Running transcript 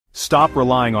Stop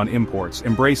relying on imports,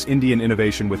 embrace Indian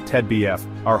innovation with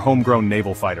TEDBF, our homegrown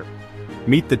naval fighter.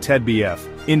 Meet the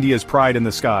TEDBF, India's pride in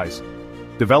the skies.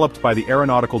 Developed by the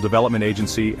Aeronautical Development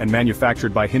Agency and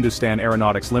manufactured by Hindustan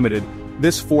Aeronautics Limited,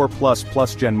 this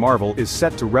 4++ gen marvel is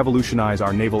set to revolutionize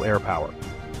our naval air power.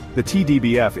 The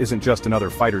TEDBF isn't just another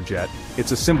fighter jet,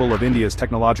 it's a symbol of India's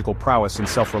technological prowess and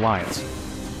self-reliance.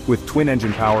 With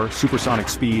twin-engine power, supersonic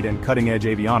speed, and cutting-edge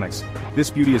avionics, this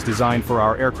beauty is designed for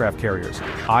our aircraft carriers,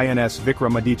 INS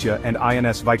Vikramaditya and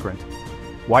INS Vikrant.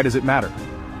 Why does it matter?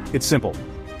 It's simple.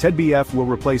 TEDBF will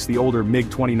replace the older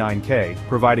MiG-29K,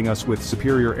 providing us with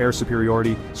superior air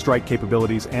superiority, strike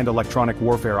capabilities, and electronic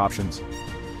warfare options.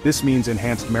 This means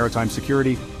enhanced maritime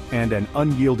security and an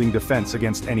unyielding defense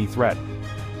against any threat.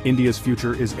 India's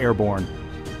future is airborne.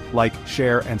 Like,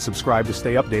 share, and subscribe to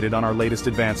stay updated on our latest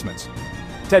advancements.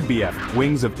 TEDBF,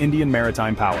 Wings of Indian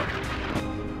Maritime Power.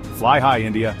 Fly high,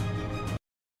 India.